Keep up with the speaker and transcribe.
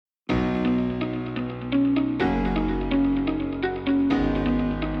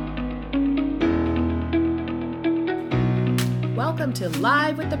welcome to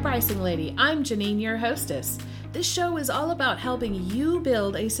Live with the Pricing Lady. I'm Janine, your hostess. This show is all about helping you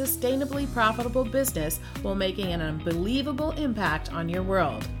build a sustainably profitable business while making an unbelievable impact on your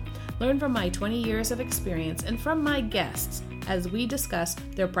world. Learn from my 20 years of experience and from my guests as we discuss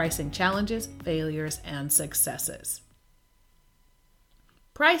their pricing challenges, failures, and successes.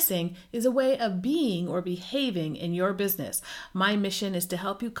 Pricing is a way of being or behaving in your business. My mission is to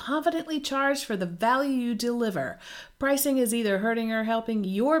help you confidently charge for the value you deliver. Pricing is either hurting or helping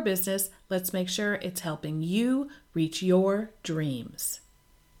your business. Let's make sure it's helping you reach your dreams.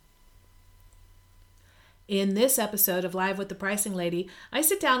 In this episode of Live with the Pricing Lady, I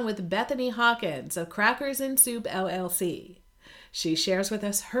sit down with Bethany Hawkins of Crackers and Soup LLC. She shares with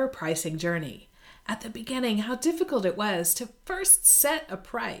us her pricing journey. At the beginning, how difficult it was to first set a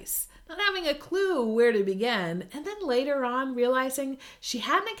price, not having a clue where to begin, and then later on realizing she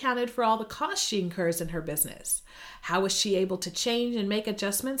hadn't accounted for all the costs she incurs in her business. How was she able to change and make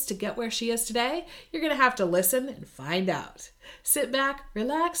adjustments to get where she is today? You're going to have to listen and find out. Sit back,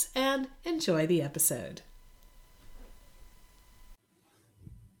 relax, and enjoy the episode.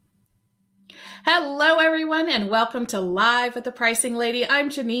 Hello, everyone, and welcome to Live with the Pricing Lady.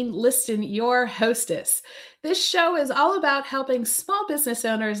 I'm Janine Liston, your hostess. This show is all about helping small business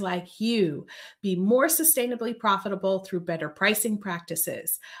owners like you be more sustainably profitable through better pricing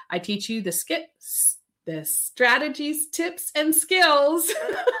practices. I teach you the strategies, tips, and skills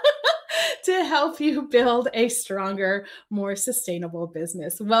to help you build a stronger, more sustainable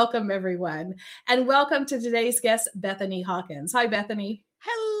business. Welcome, everyone, and welcome to today's guest, Bethany Hawkins. Hi, Bethany.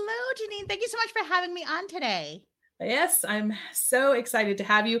 Hello, Janine. Thank you so much for having me on today. Yes, I'm so excited to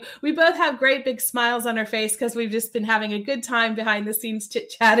have you. We both have great big smiles on our face because we've just been having a good time behind the scenes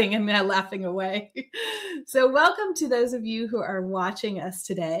chit-chatting and laughing away. So welcome to those of you who are watching us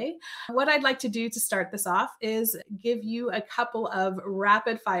today. What I'd like to do to start this off is give you a couple of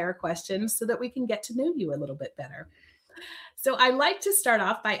rapid fire questions so that we can get to know you a little bit better. So I'd like to start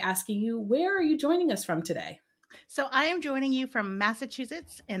off by asking you, where are you joining us from today? So I am joining you from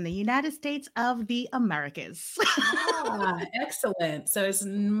Massachusetts in the United States of the Americas. Excellent. So it's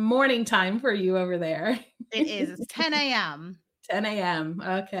morning time for you over there. It is. It's 10 a.m. 10 a.m.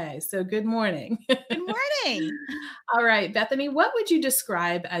 Okay. So good morning. Good morning. All right, Bethany, what would you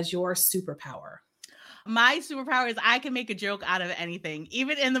describe as your superpower? My superpower is I can make a joke out of anything,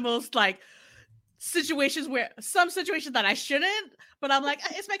 even in the most situations that I shouldn't, but I'm like,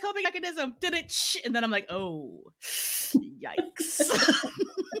 it's my coping mechanism. Did it? And then I'm like, oh, yikes.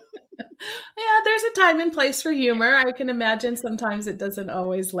 Yeah, there's a time and place for humor. I can imagine sometimes it doesn't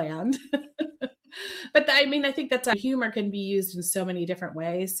always land. But I think that humor can be used in so many different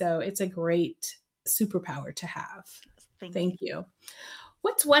ways. So it's a great superpower to have. Thank you.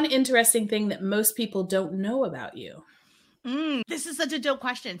 What's one interesting thing that most people don't know about you? This is such a dope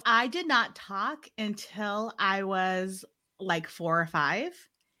question. I did not talk until I was 4 or 5.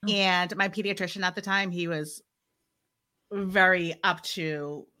 Oh. And my pediatrician at the time, he was very up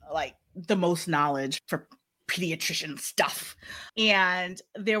to the most knowledge for pediatrician stuff. And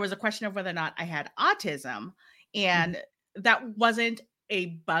there was a question of whether or not I had autism. And that wasn't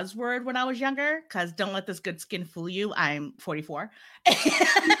a buzzword when I was younger, because don't let this good skin fool you. I'm 44.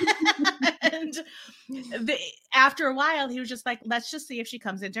 And after a while, he was just like, let's just see if she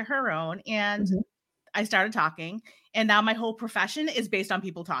comes into her own. And I started talking. And now my whole profession is based on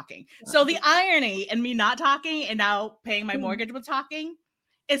people talking. Wow. So the irony in me not talking and now paying my mortgage with talking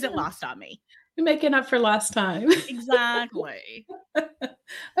isn't lost on me. You're making up for lost time. Exactly.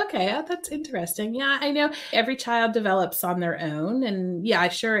 Okay, that's interesting. Yeah, I know every child develops on their own. And yeah,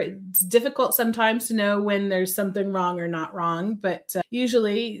 sure, it's difficult sometimes to know when there's something wrong or not wrong. But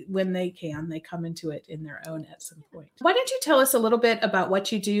usually when they come into it in their own at some point. Why don't you tell us a little bit about what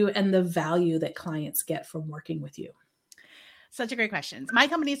you do and the value that clients get from working with you? Such a great question. My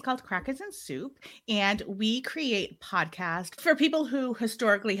company is called Crackers and Soup, and we create podcasts for people who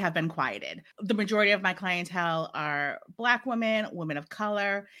historically have been quieted. The majority of my clientele are Black women, women of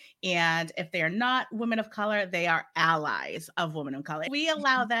color, and if they are not women of color, they are allies of women of color. We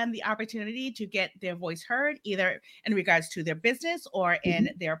allow them the opportunity to get their voice heard, either in regards to their business or in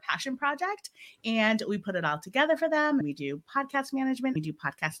their passion project, and we put it all together for them. We do podcast management, we do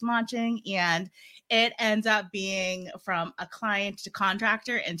podcast launching, and it ends up being from a client to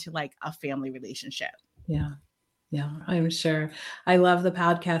contractor into a family relationship. Yeah, I'm sure. I love the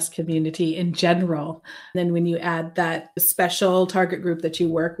podcast community in general. Then when you add that special target group that you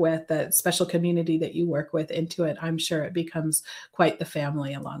work with, that special community that you work with into it, I'm sure it becomes quite the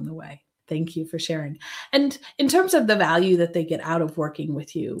family along the way. Thank you for sharing. And in terms of the value that they get out of working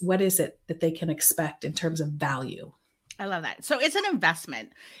with you, what is it that they can expect in terms of value? I love that. So it's an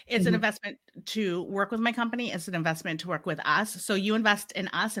investment. It's an investment to work with my company. It's an investment to work with us. So you invest in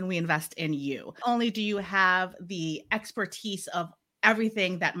us and we invest in you. Not only do you have the expertise of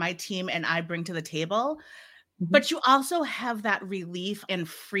everything that my team and I bring to the table, but you also have that relief and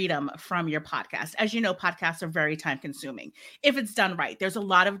freedom from your podcast. As you know, podcasts are very time consuming. If it's done right, there's a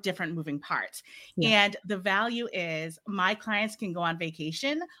lot of different moving parts. Yeah. And the value is my clients can go on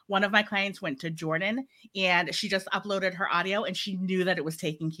vacation. One of my clients went to Jordan and she just uploaded her audio and she knew that it was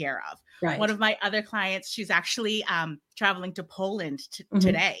taken care of. Right. One of my other clients, she's actually traveling to Poland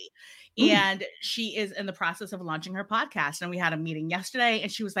today. And she is in the process of launching her podcast. And we had a meeting yesterday and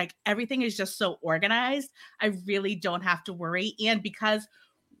she was like, everything is just so organized. I really don't have to worry. And because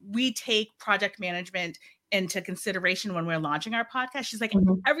we take project management into consideration when we're launching our podcast, she's like,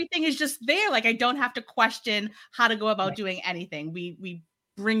 everything is just there. Like, I don't have to question how to go about doing anything. We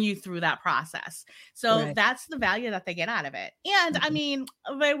bring you through that process. So that's the value that they get out of it. And I mean,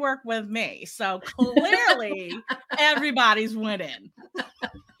 they work with me. So clearly everybody's winning.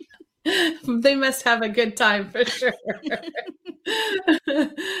 They must have a good time for sure.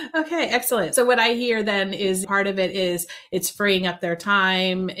 Okay, excellent. So what I hear then is part of it is it's freeing up their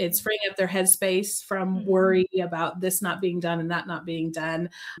time. It's freeing up their headspace from worry about this not being done and that not being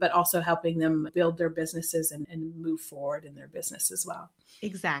done, but also helping them build their businesses and move forward in their business as well.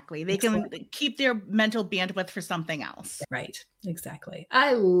 Exactly. They can keep their mental bandwidth for something else. Right. Exactly.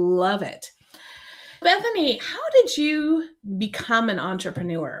 I love it. Bethany, how did you become an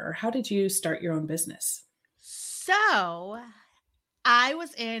entrepreneur? Or how did you start your own business? So I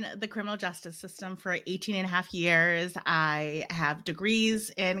was in the criminal justice system for 18 and a half years. I have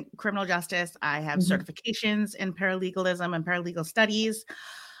degrees in criminal justice. I have certifications in paralegalism and paralegal studies.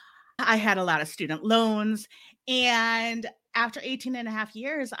 I had a lot of student loans. And after 18 and a half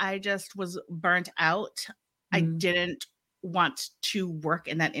years, I just was burnt out. I didn't want to work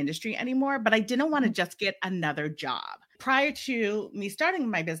in that industry anymore, but I didn't want to just get another job. Prior to me starting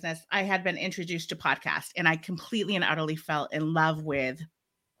my business, I had been introduced to podcasts and I completely and utterly fell in love with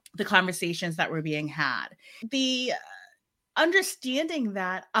the conversations that were being had. The understanding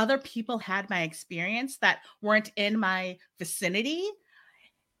that other people had my experience that weren't in my vicinity,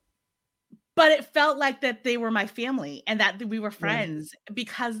 but it felt like that they were my family and that we were friends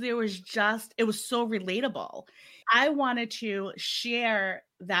because it was so relatable. I wanted to share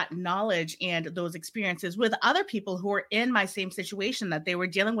that knowledge and those experiences with other people who were in my same situation, that they were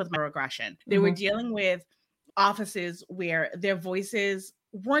dealing with microaggression. They were dealing with offices where their voices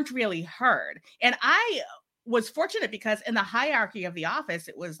weren't really heard. And I was fortunate because in the hierarchy of the office,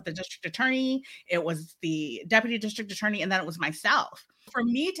 it was the district attorney, it was the deputy district attorney, and then it was myself. For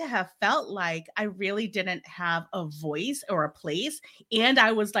me to have felt like I really didn't have a voice or a place, and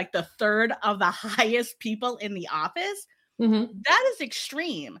I was like the third of the highest people in the office, that is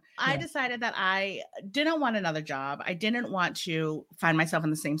extreme. I decided that I didn't want another job. I didn't want to find myself in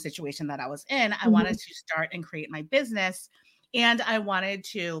the same situation that I was in. I wanted to start and create my business, and I wanted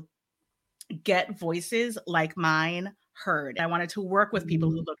to get voices like mine heard. I wanted to work with people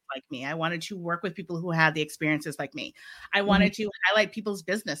who looked like me. I wanted to work with people who had the experiences like me. I wanted to highlight people's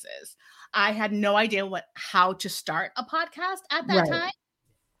businesses. I had no idea how to start a podcast at that time.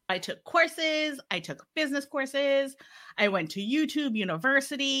 I took courses. I took business courses. I went to YouTube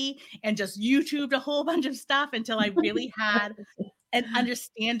University and just YouTubed a whole bunch of stuff until I really had an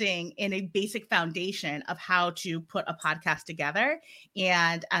understanding and a basic foundation of how to put a podcast together.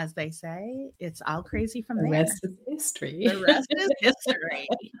 And as they say, it's all crazy from there. The rest is history. The rest is history.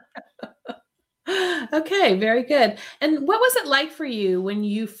 Okay, very good. And what was it like for you when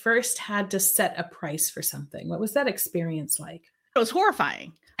you first had to set a price for something? What was that experience like? It was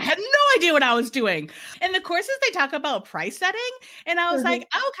horrifying. I had no idea what I was doing. In the courses, they talk about price setting. And I was like,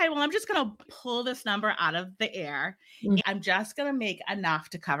 okay, well, I'm just going to pull this number out of the air. I'm just going to make enough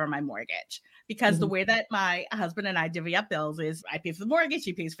to cover my mortgage. Because the way that my husband and I divvy up bills is I pay for the mortgage,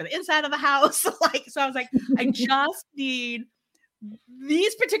 he pays for the inside of the house. So I was like, I just need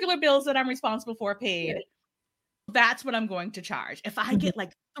these particular bills that I'm responsible for paid. That's what I'm going to charge. If I get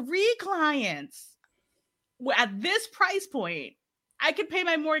like 3 clients at this price point, I could pay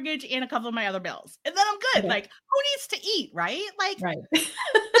my mortgage and a couple of my other bills. And then I'm good. Like, who needs to eat, right? Like,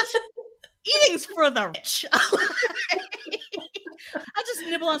 eating's for the rich. I'll just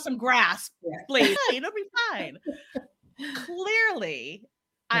nibble on some grass, please. It'll be fine. Clearly,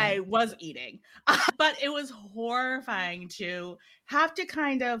 I was eating. But it was horrifying to have to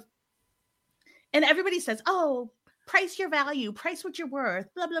kind of, and everybody says, oh, price your value, price what you're worth,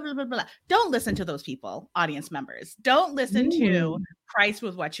 blah, blah, blah, blah, blah. Don't listen to those people, audience members. Don't listen to price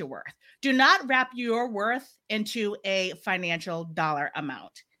with what you're worth. Do not wrap your worth into a financial dollar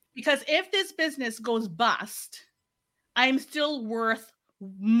amount. Because if this business goes bust, I'm still worth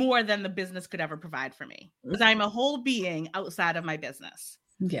more than the business could ever provide for me. Because I'm a whole being outside of my business.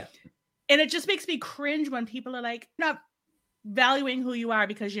 Yeah. And it just makes me cringe when people are like, not valuing who you are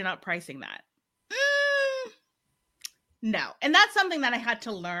because you're not pricing that. No. And that's something that I had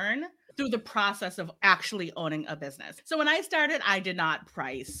to learn through the process of actually owning a business. So when I started, I did not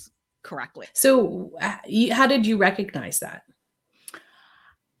price correctly. So how did you recognize that?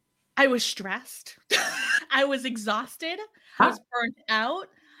 I was stressed. I was exhausted. I was burnt out.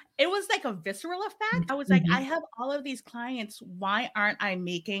 It was like a visceral effect. I was like, I have all of these clients. Why aren't I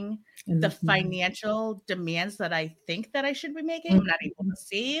making the financial demands that I think that I should be making? I'm not able to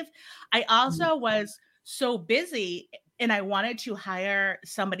save. I also was so busy and I wanted to hire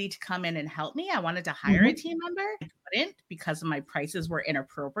somebody to come in and help me. I wanted to hire a team member. I couldn't because my prices were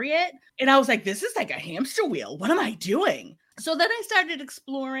inappropriate. And I was like, this is like a hamster wheel. What am I doing? So then I started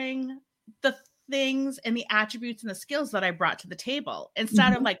exploring the things and the attributes and the skills that I brought to the table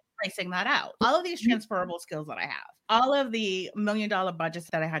instead of like pricing that out. All of these transferable skills that I have, all of the $1 million budgets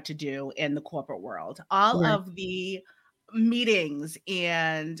that I had to do in the corporate world, all of the meetings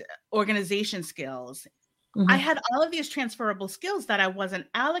and organization skills. I had all of these transferable skills that I wasn't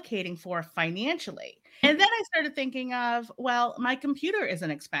allocating for financially. And then I started thinking of, well, my computer is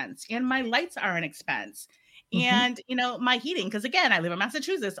an expense and my lights are an expense. And, you know, my heating, because again, I live in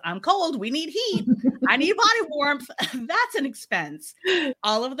Massachusetts. I'm cold. We need heat. I need body warmth. That's an expense.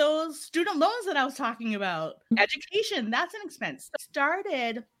 All of those student loans that I was talking about, education, that's an expense. So I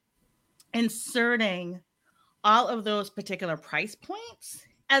started inserting all of those particular price points,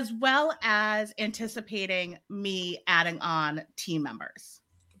 as well as anticipating me adding on team members.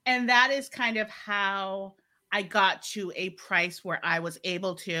 And that is kind of how I got to a price where I was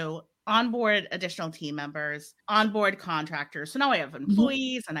able to onboard additional team members, onboard contractors. So now I have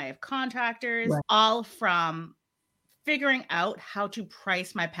employees and I have contractors, all from figuring out how to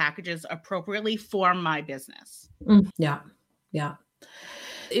price my packages appropriately for my business. Yeah.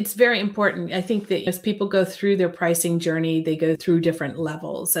 It's very important. I think that as people go through their pricing journey, they go through different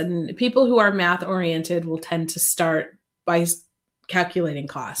levels. And people who are math oriented will tend to start by calculating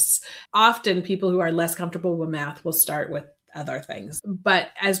costs. Often people who are less comfortable with math will start with other things. But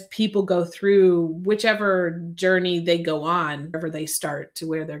as people go through whichever journey they go on, wherever they start to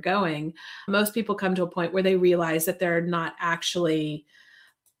where they're going, most people come to a point where they realize that they're not actually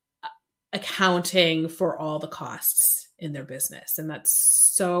accounting for all the costs in their business. And that's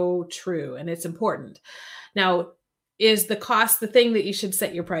so true. And it's important. Now, is the cost the thing that you should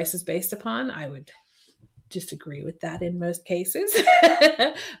set your prices based upon? I would just agree with that in most cases.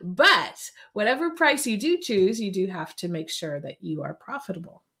 But whatever price you do choose, you do have to make sure that you are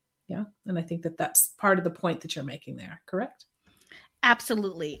profitable. Yeah. And I think that that's part of the point that you're making there, correct?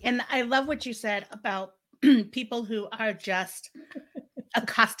 Absolutely. And I love what you said about people who are just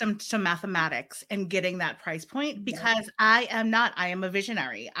accustomed to mathematics and getting that price point, because I am a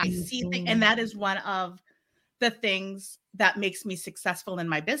visionary. I see things, and that is one of the things that makes me successful in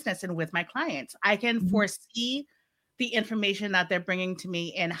my business and with my clients. I can foresee the information that they're bringing to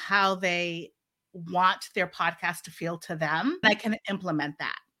me and how they want their podcast to feel to them. I can implement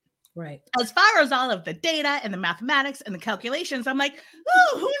that. Right. As far as all of the data and the mathematics and the calculations, I'm like,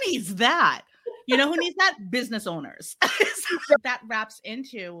 oh, who needs that? You know, who needs that? Business owners. So that wraps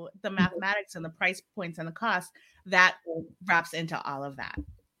into the mathematics and the price points and the costs. That wraps into all of that.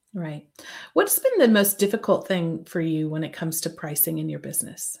 Right. What's been the most difficult thing for you when it comes to pricing in your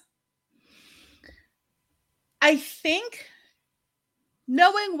business? I think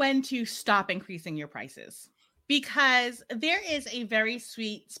knowing when to stop increasing your prices, because there is a very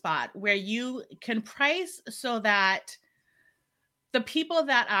sweet spot where you can price so that the people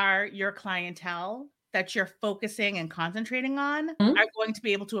that are your clientele that you're focusing and concentrating on are going to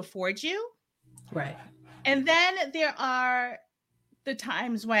be able to afford you. Right. And then there are the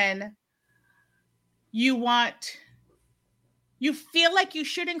times when you feel like you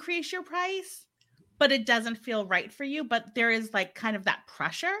should increase your price, but it doesn't feel right for you. But there is like kind of that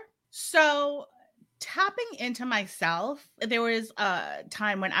pressure. So tapping into myself, there was a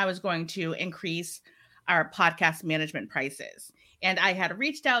time when I was going to increase our podcast management prices. And I had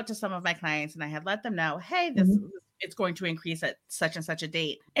reached out to some of my clients and I had let them know, hey, it's going to increase at such and such a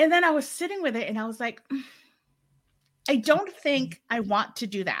date. And then I was sitting with it and I was like, I don't think I want to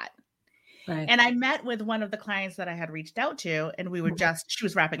do that. Right. And I met with one of the clients that I had reached out to, and we were she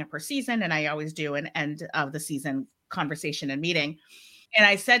was wrapping up her season, and I always do an end of the season conversation and meeting. And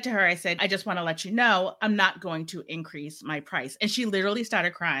I said to her, I said, I just want to let you know, I'm not going to increase my price. And she literally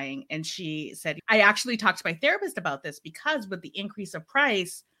started crying. And she said, I actually talked to my therapist about this because with the increase of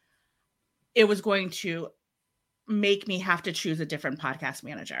price, it was going to make me have to choose a different podcast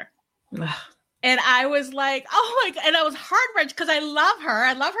manager. And I was like, oh my God. And I was heart-wrenched because I love her.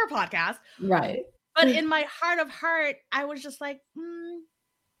 I love her podcast. Right. But in my heart of heart, I was just like,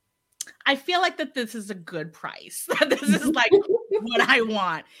 I feel like that this is a good price. This is like what I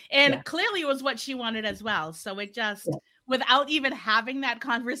want. And clearly it was what she wanted as well. So it just, without even having that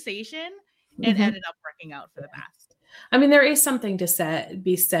conversation, it ended up working out for the best. I mean, there is something to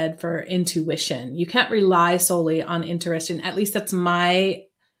be said for intuition. You can't rely solely on intuition. At least that's my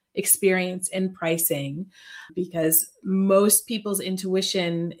experience in pricing, because most people's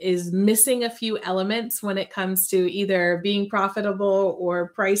intuition is missing a few elements when it comes to either being profitable or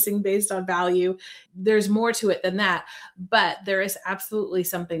pricing based on value. There's more to it than that, but there is absolutely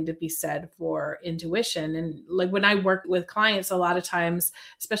something to be said for intuition. And like when I work with clients, a lot of times,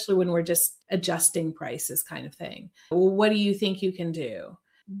 especially when we're just adjusting prices kind of thing, well, what do you think you can do?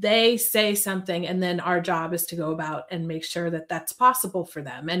 They say something, and then our job is to go about and make sure that that's possible for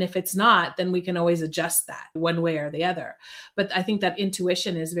them. And if it's not, then we can always adjust that one way or the other. But I think that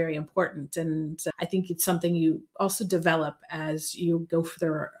intuition is very important. And I think it's something you also develop as you go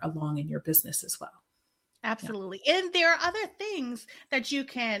further along in your business as well. Absolutely. Yeah. And there are other things that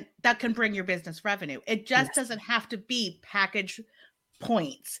can bring your business revenue. It just doesn't have to be package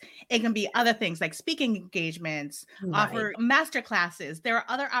points. It can be other things like speaking engagements, offer master classes. There are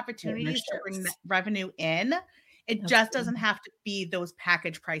other opportunities to bring revenue in. It just doesn't have to be those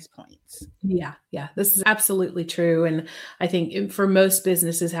package price points. Yeah. This is absolutely true. And I think for most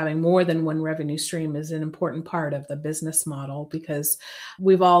businesses, having more than one revenue stream is an important part of the business model, because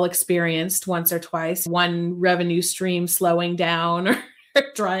we've all experienced once or twice one revenue stream slowing down or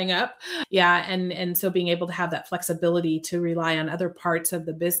drying up. Yeah. And so being able to have that flexibility to rely on other parts of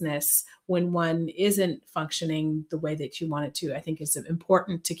the business when one isn't functioning the way that you want it to, I think is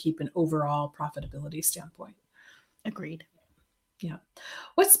important to keep an overall profitability standpoint. Agreed. Yeah.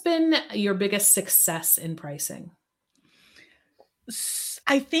 What's been your biggest success in pricing?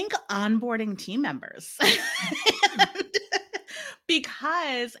 I think onboarding team members.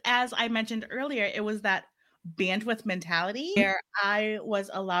 Because as I mentioned earlier, it was that bandwidth mentality where I was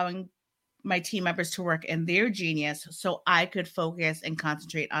allowing my team members to work in their genius so I could focus and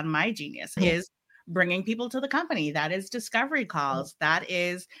concentrate on my genius. Is bringing people to the company. That is discovery calls. That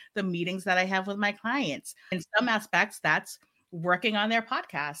is the meetings that I have with my clients. In some aspects, that's working on their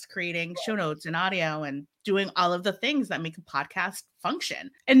podcast, creating show notes and audio and doing all of the things that make a podcast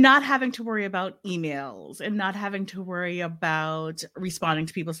function, and not having to worry about emails and not having to worry about responding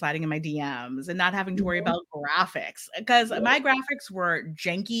to people sliding in my DMs and not having to worry about graphics, because my graphics were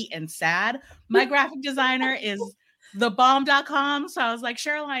janky and sad. My graphic designer is thebomb.com. So I was like,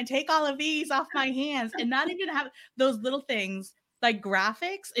 Cheryline, take all of these off my hands, and not even have those little things. Like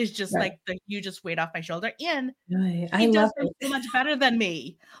graphics is just like the hugest weight off my shoulder. And he does them so much better than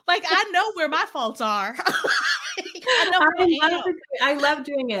me. Like, I know where my faults are. I love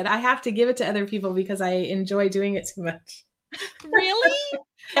doing it. I have to give it to other people because I enjoy doing it too much. Really?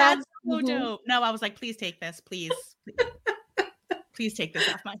 That's so dope. No, I was like, please take this. Please take this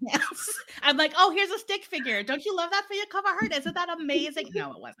off my hands. I'm like, oh, here's a stick figure. Don't you love that for your cover art? Isn't that amazing?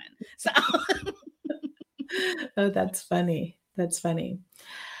 No, it wasn't. So oh, that's funny. That's funny.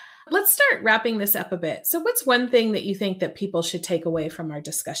 Let's start wrapping this up a bit. So what's one thing that you think that people should take away from our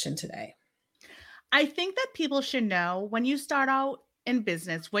discussion today? I think that people should know when you start out in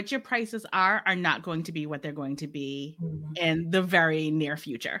business, what your prices are not going to be what they're going to be in the very near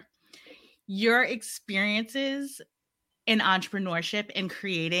future. Your experiences in entrepreneurship, in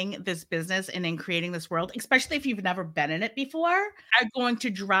creating this business and in creating this world, especially if you've never been in it before, are going to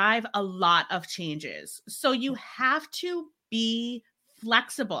drive a lot of changes. So you have to be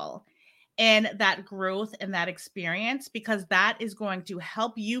flexible in that growth and that experience, because that is going to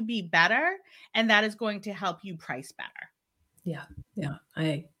help you be better and that is going to help you price better. Yeah,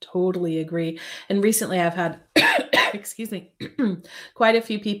 I totally agree. And recently I've had, excuse me, quite a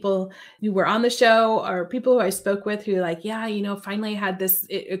few people who were on the show or people who I spoke with who like, finally I had this,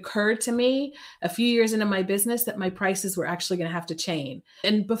 it occurred to me a few years into my business that my prices were actually going to have to change.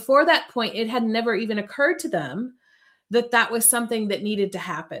 And before that point, it had never even occurred to them that that was something that needed to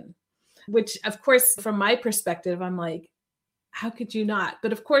happen, which of course, from my perspective, I'm like, how could you not?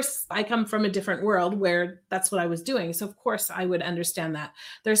 But of course, I come from a different world where that's what I was doing. So of course, I would understand that.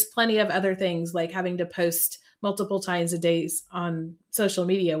 There's plenty of other things like having to post multiple times a day on social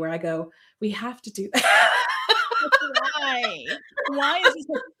media where I go, we have to do that. Why? Why is this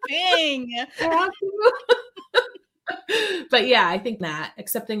a thing? But yeah, I think that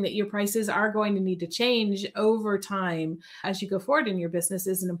accepting that your prices are going to need to change over time as you go forward in your business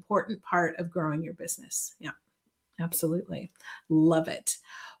is an important part of growing your business. Yeah, absolutely. Love it.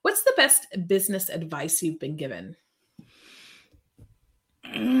 What's the best business advice you've been given?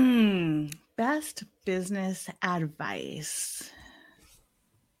 Best business advice.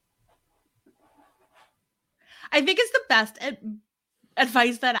 I think it's the best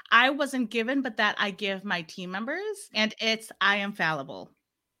advice that I wasn't given, but that I give my team members. And it's, I am fallible.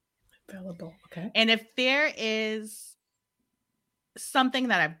 Fallible. Okay. And if there is something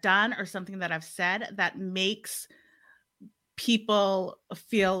that I've done or something that I've said that makes people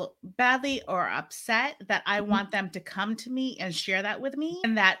feel badly or upset, that I want them to come to me and share that with me,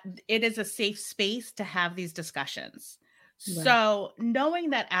 and that it is a safe space to have these discussions. Right. So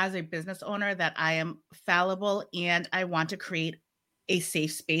knowing that as a business owner that I am fallible and I want to create a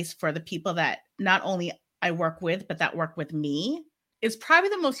safe space for the people that not only I work with, but that work with me is probably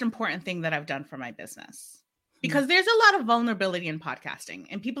the most important thing that I've done for my business. Because there's a lot of vulnerability in podcasting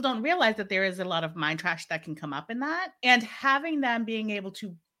and people don't realize that there is a lot of mind trash that can come up in that. And having them being able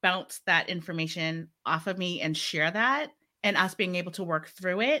to bounce that information off of me and share that and us being able to work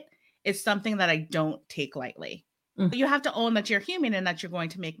through it is something that I don't take lightly. You have to own that you're human and that you're going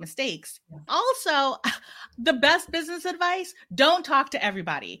to make mistakes. Yeah. Also, the best business advice, don't talk to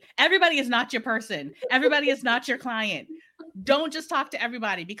everybody. Everybody is not your person. Everybody is not your client. Don't just talk to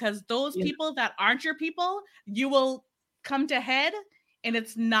everybody, because those people that aren't your people, you will come to head and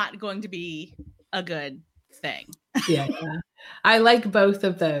it's not going to be a good thing. Yeah. I like both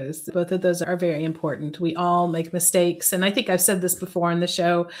of those. Both of those are very important. We all make mistakes. And I think I've said this before in the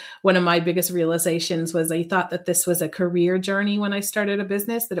show. One of my biggest realizations was I thought that this was a career journey when I started a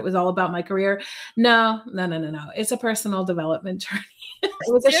business, that it was all about my career. No. It's a personal development journey. It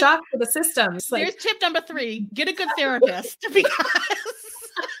was a shock to the system. Here's tip number 3. Get a good therapist, because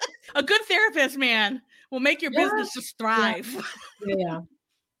a good therapist, man, will make your business just thrive.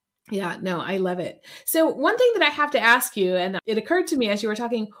 Yeah, no, I love it. So one thing that I have to ask you, and it occurred to me as you were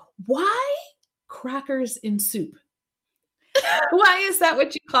talking, why crackers in soup? Why is that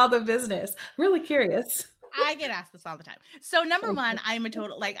what you call the business? I'm really curious. I get asked this all the time. So number one, I'm a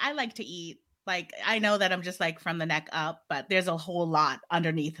total, I like to eat. I know that I'm just from the neck up, but there's a whole lot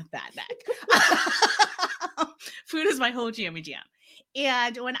underneath that neck. Food is my whole jammy jam.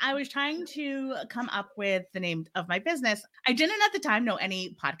 And when I was trying to come up with the name of my business, I didn't at the time know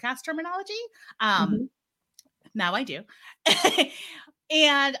any podcast terminology. Now I do.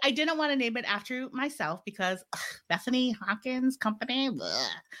 And I didn't want to name it after myself because Bethany Hawkins Company. Bleh.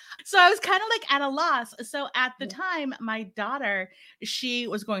 So I was kind of at a loss. So at the time, my daughter, she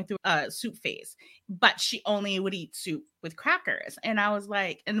was going through a soup phase, but she only would eat soup with crackers. And I was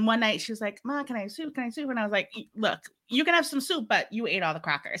and one night she was like, "Ma, can I have soup? Can I have soup?" And I was like, "Look, you can have some soup, but you ate all the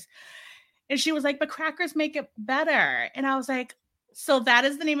crackers." And she was like, "But crackers make it better." And I was like, so that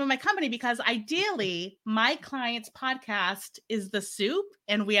is the name of my company, because ideally my client's podcast is the soup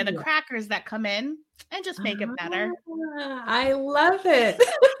and we are the crackers that come in and just make it better. I love it.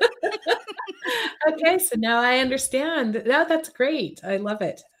 Okay, so now I understand. No, that's great. I love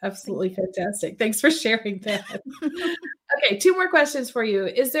it. Absolutely fantastic. Thanks for sharing that. Okay, 2 more questions for you.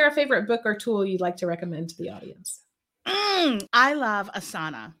 Is there a favorite book or tool you'd like to recommend to the audience? I love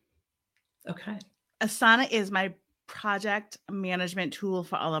Asana. Okay. Asana is my project management tool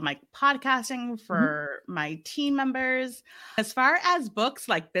for all of my podcasting, for my team members. As far as books,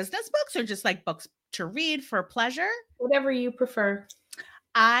 business books or just books to read for pleasure? Whatever you prefer.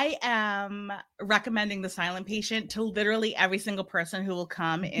 I am recommending The Silent Patient to literally every single person who will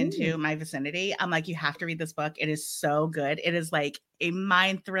come into my vicinity. I'm like, you have to read this book. It is so good. It is a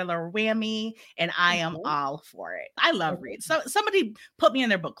mind thriller whammy, and I am all for it. I love read. So somebody put me in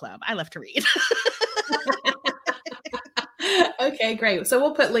their book club. I love to read. Okay, great. So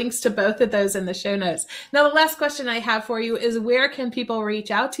we'll put links to both of those in the show notes. Now, the last question I have for you is, where can people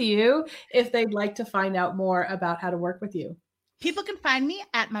reach out to you if they'd like to find out more about how to work with you? People can find me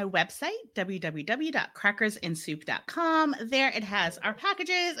at my website, www.crackersandsoup.com. There it has our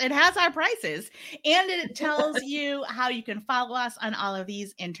packages, it has our prices, and it tells you how you can follow us on all of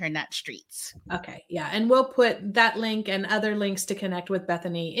these internet streets. Okay, yeah. And we'll put that link and other links to connect with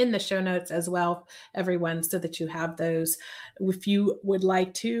Bethany in the show notes as well, everyone, so that you have those if you would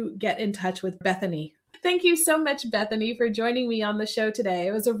like to get in touch with Bethany. Thank you so much, Bethany, for joining me on the show today.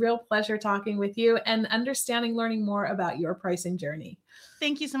 It was a real pleasure talking with you and learning more about your pricing journey.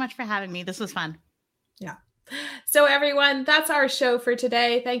 Thank you so much for having me. This was fun. Yeah. So everyone, that's our show for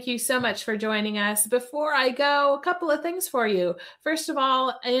today. Thank you so much for joining us. Before I go, a couple of things for you. First of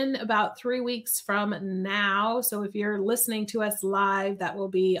all, in about 3 weeks from now, so if you're listening to us live, that will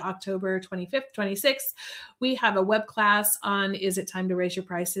be October 25th, 26th, we have a web class on Is It Time to Raise Your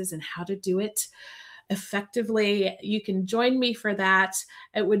Prices and how to do it effectively. You can join me for that.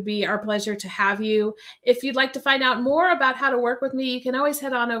 It would be our pleasure to have you. If you'd like to find out more about how to work with me, you can always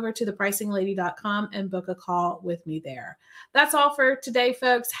head on over to thepricinglady.com and book a call with me there. That's all for today,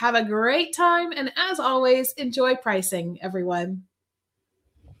 folks. Have a great time. And as always, enjoy pricing, everyone.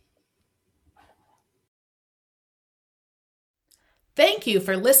 Thank you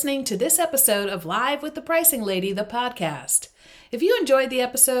for listening to this episode of Live with the Pricing Lady, the podcast. If you enjoyed the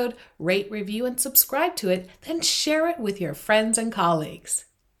episode, rate, review, and subscribe to it, then share it with your friends and colleagues.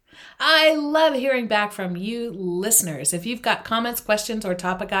 I love hearing back from you listeners. If you've got comments, questions, or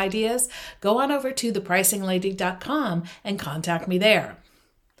topic ideas, go on over to thepricinglady.com and contact me there.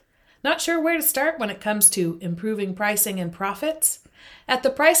 Not sure where to start when it comes to improving pricing and profits? At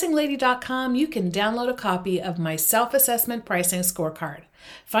thepricinglady.com, you can download a copy of my self-assessment pricing scorecard.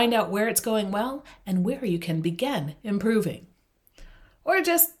 Find out where it's going well and where you can begin improving. Or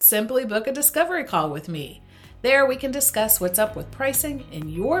just simply book a discovery call with me. There we can discuss what's up with pricing in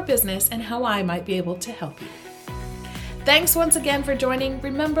your business and how I might be able to help you. Thanks once again for joining.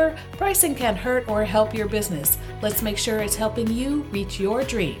 Remember, pricing can hurt or help your business. Let's make sure it's helping you reach your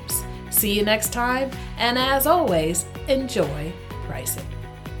dreams. See you next time, and as always, enjoy pricing.